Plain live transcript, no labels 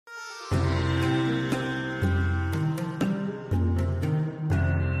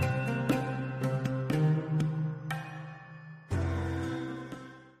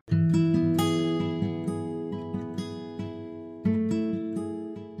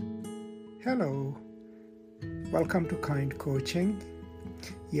Hello, welcome to Kind Coaching.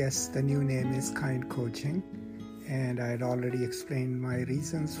 Yes, the new name is Kind Coaching, and I had already explained my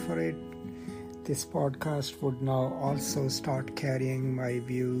reasons for it. This podcast would now also start carrying my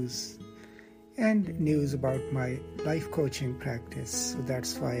views and news about my life coaching practice, so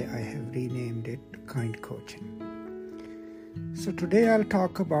that's why I have renamed it Kind Coaching. So today I'll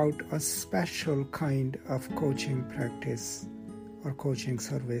talk about a special kind of coaching practice or coaching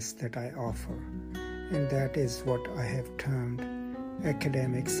service that I offer, and that is what I have termed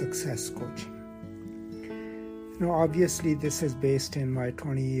academic success coaching. Now, obviously, this is based in my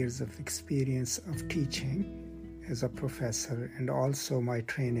 20 years of experience of teaching as a professor and also my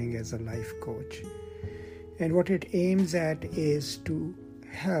training as a life coach. And what it aims at is to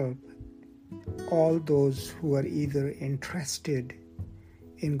help all those who are either interested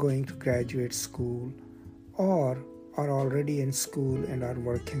in going to graduate school or are already in school and are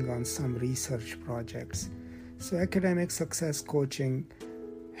working on some research projects. So academic success coaching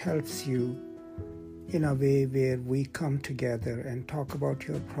helps you in a way where we come together and talk about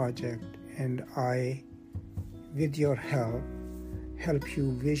your project, and I, with your help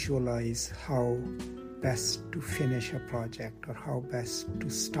you visualize how best to finish a project or how best to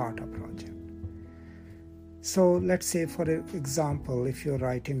start a project. So let's say, for example, if you're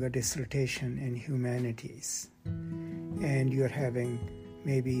writing a dissertation in humanities and you're having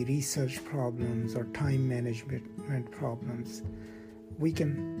maybe research problems or time management problems, we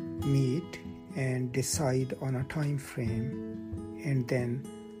can meet and decide on a time frame, and then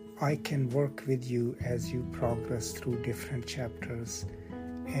I can work with you as you progress through different chapters.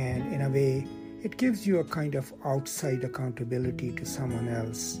 And in a way, it gives you a kind of outside accountability to someone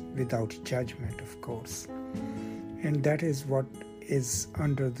else without judgment, of course. And that is what is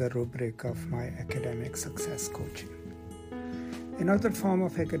under the rubric of my academic success coaching. Another form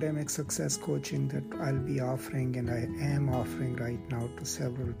of academic success coaching that I'll be offering, and I am offering right now to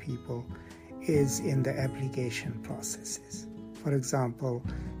several people, is in the application processes. For example,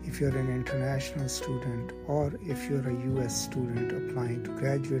 if you're an international student or if you're a US student applying to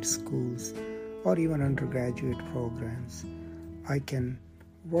graduate schools or even undergraduate programs, I can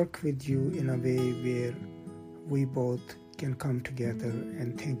work with you in a way where we both can come together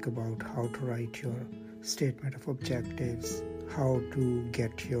and think about how to write your statement of objectives, how to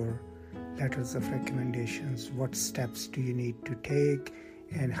get your letters of recommendations, what steps do you need to take,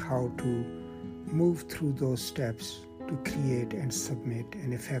 and how to move through those steps to create and submit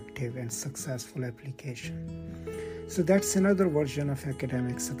an effective and successful application. So that's another version of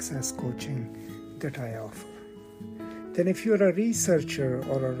academic success coaching that I offer. Then if you're a researcher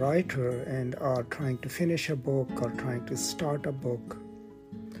or a writer and are trying to finish a book or trying to start a book,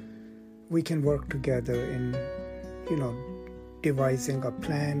 we can work together in, devising a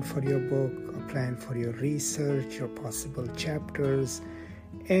plan for your book, a plan for your research, your possible chapters,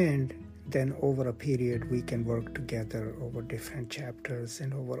 and then over a period we can work together over different chapters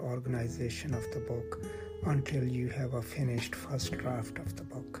and over organization of the book until you have a finished first draft of the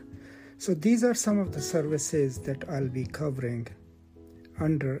book. So these are some of the services that I'll be covering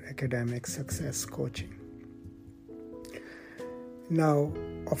under academic success coaching. Now,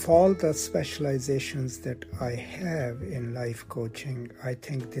 of all the specializations that I have in life coaching, I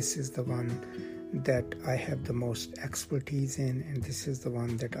think this is the one that I have the most expertise in, and this is the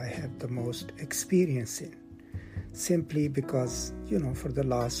one that I have the most experience in. Simply because, for the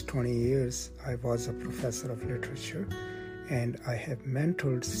last 20 years, I was a professor of literature, and I have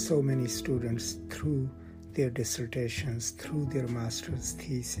mentored so many students through their dissertations, through their master's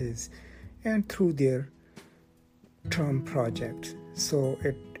thesis, and through their term projects. So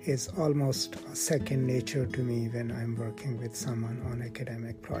it is almost a second nature to me when I'm working with someone on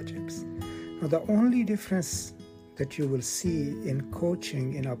academic projects. Now, the only difference that you will see in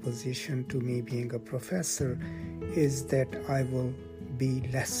coaching in opposition to me being a professor is that I will be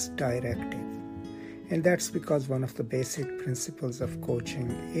less directive. And that's because one of the basic principles of coaching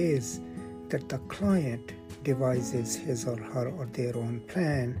is that the client devises his or her or their own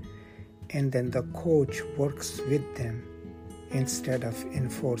plan, and then the coach works with them instead of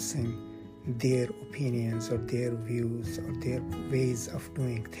enforcing their opinions or their views or their ways of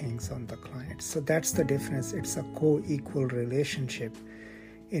doing things on the client. So that's the difference. It's a co-equal relationship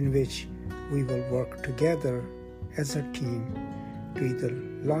in which we will work together as a team to either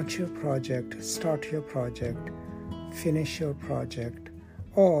launch your project, start your project, finish your project,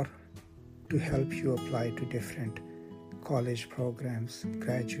 or to help you apply to different college programs,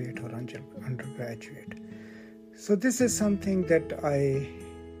 graduate or undergraduate. So this is something that I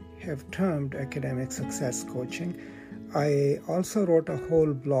have termed academic success coaching. I also wrote a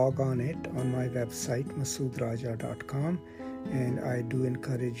whole blog on it on my website, masoodraja.com, and I do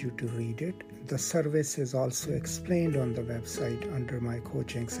encourage you to read it. The service is also explained on the website under my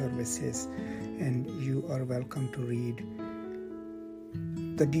coaching services, and you are welcome to read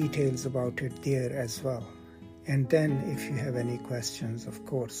the details about it there as well. And then if you have any questions, of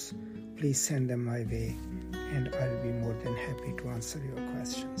course, please send them my way, and I'll be more than happy to answer your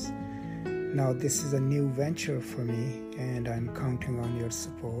questions. Now, this is a new venture for me, and I'm counting on your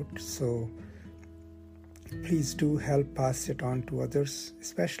support. So please do help pass it on to others,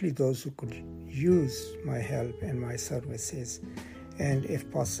 especially those who could use my help and my services. And if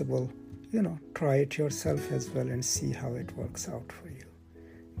possible, try it yourself as well and see how it works out for you.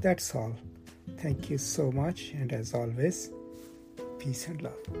 That's all. Thank you so much. And as always, peace and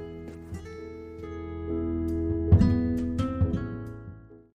love.